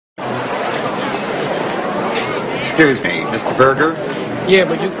Excuse me, Mr. Berger? Yeah,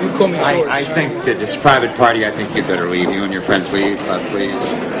 but you call me George. I think that this private party, I think you'd better leave. You and your friends leave, please.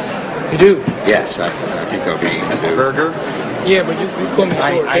 You do? Yes, I think they'll be. Mr. Berger? Yeah, but you call me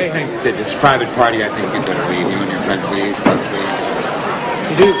George. I think that this private party, I think you'd better leave. You and your friends leave, please.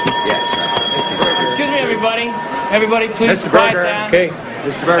 You do? Yes, Mr. Berger. Excuse me, everybody. Everybody, please Mr. quiet Berger. down. Okay.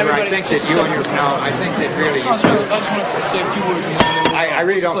 Mr. Berger, Everybody, I think that you and your... No, I think that really you I just want to say a few words. I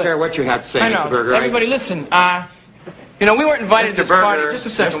really don't care what you have to say, I know. Mr. Berger. Everybody, listen. You know, we weren't invited to this party. Just a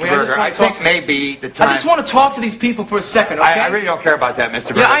second. Mr. Berger, I think maybe the time... I just want to talk to these people for a second, okay? I really don't care about that, Mr.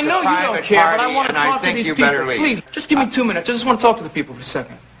 Berger. Yeah, I know you don't care, but I want to talk to these people. Better leave. Please, just give me 2 minutes. I just want to talk to the people for a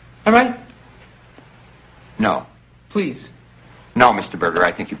second. All right? No. Please. No, Mr. Berger,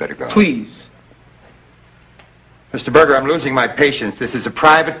 I think you better go. Please. Mr. Berger, I'm losing my patience. This is a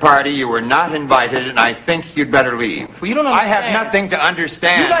private party. You were not invited, and I think you'd better leave. Well, you don't understand. I have nothing to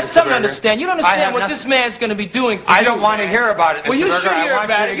understand, You got Mr. something to Berger. understand. You don't understand what this man's going to be doing for I don't want to hear about it, Mr. Well, you Berger. should hear I want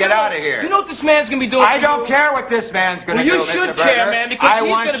about you it. to get out of here. You know what this man's going to be doing I for don't you? care what this man's going to do, Well, you should Mr. care, Berger. man, because I he's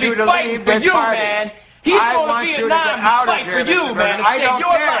want going to you be to fighting leave for this you, party. man. He's I going want to you to Vietnam get and out of fight here, for you, Mr. man, Berger. I to save don't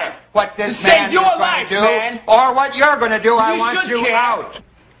your care life. what this To save man is your going life, to do, man. or what you're going to do. I You want should you care. out.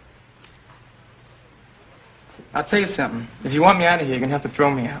 I'll tell you something. If you want me out of here, you're going to have to throw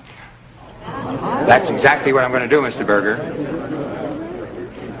me out. That's exactly what I'm going to do, Mr. Berger.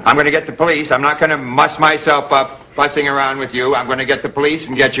 I'm going to get the police. I'm not going to muss myself up fussing around with you. I'm going to get the police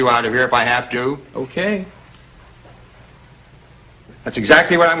and get you out of here if I have to. Okay. That's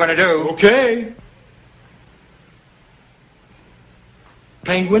exactly what I'm going to do. Okay.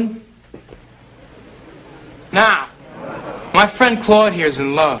 Penguin? Now, my friend Claude here is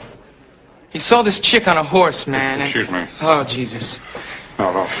in love. He saw this chick on a horse, man. Excuse me. Oh, Jesus.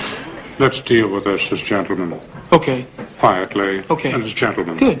 No. Let's deal with this as gentlemen. Okay. Quietly. Okay. And as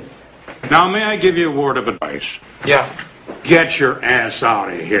gentlemen. Good. Now, may I give you a word of advice? Yeah. Get your ass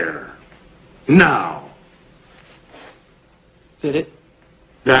out of here. Now. Did it?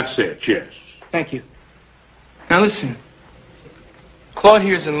 That's it, yes. Thank you. Now listen. Claude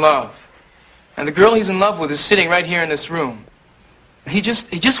here's in love. And the girl he's in love with is sitting right here in this room. He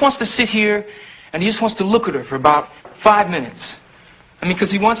just wants to sit here and he just wants to look at her for about 5 minutes. I mean,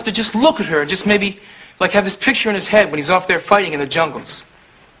 because he wants to just look at her and just maybe, like, have this picture in his head when he's off there fighting in the jungles.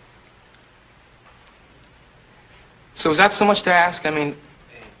 So is that so much to ask? I mean,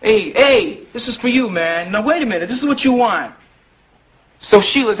 hey, this is for you, man. Now, wait a minute. This is what you want. So,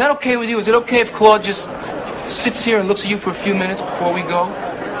 Sheila, is that okay with you? Is it okay if Claude just sits here and looks at you for a few minutes before we go?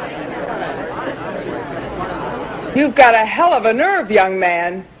 You've got a hell of a nerve, young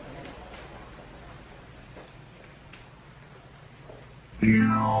man.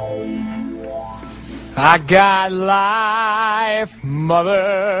 I got life,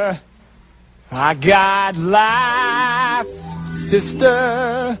 mother. I got life's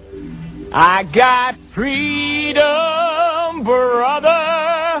sister. I got freedom,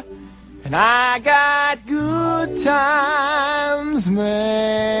 brother. And I got good times,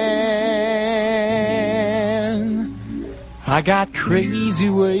 man. I got crazy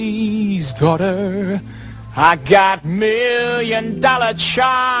ways, daughter. I got $1,000,000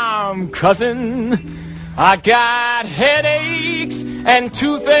 charm, cousin. I got headaches and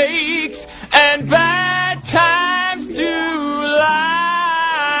toothaches and bad times too,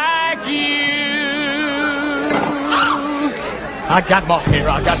 like you. I got my hair,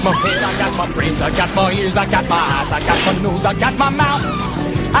 I got my head, I got my brains, I got my ears, I got my eyes, I got my nose, I got my mouth,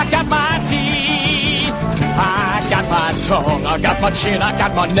 I got my teeth, I got my tongue, I got my chin, I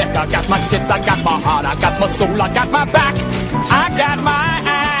got my neck, I got my tits, I got my heart, I got my soul, I got my back, I got my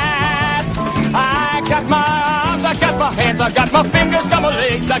ass, I got my arms, I got my hands, I got my fingers, got my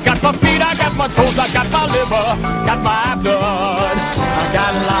legs, I got my feet, I got my toes, I got my liver, got my blood, I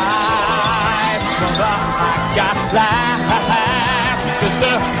got life, brother, I got life,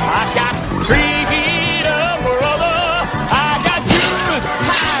 sister, I got freedom, brother, I got good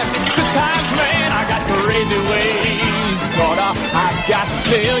times, man, I got crazy ways, daughter, I got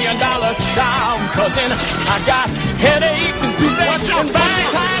 $1,000,000 charm, cousin, I got headaches and toothaches and bad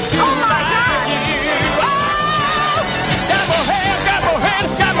times too, like you. Oh! Got my hair, got my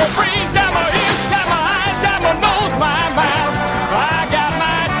hands, got my brains, got my ears, got my eyes, got my nose, my mouth, I got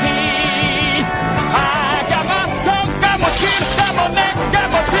my teeth, I got my tongue, got my chin, got my neck, got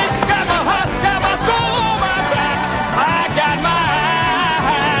my tits, got my heart, got my soul, my back, I got my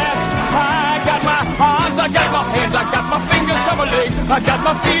ass, I got my arms, I got my hands, I got my fingers, got my legs, I got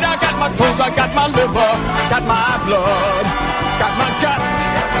my feet, I got my toes, I got my liver, got my blood, got my guts,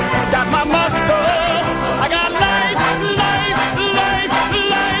 got my muscles.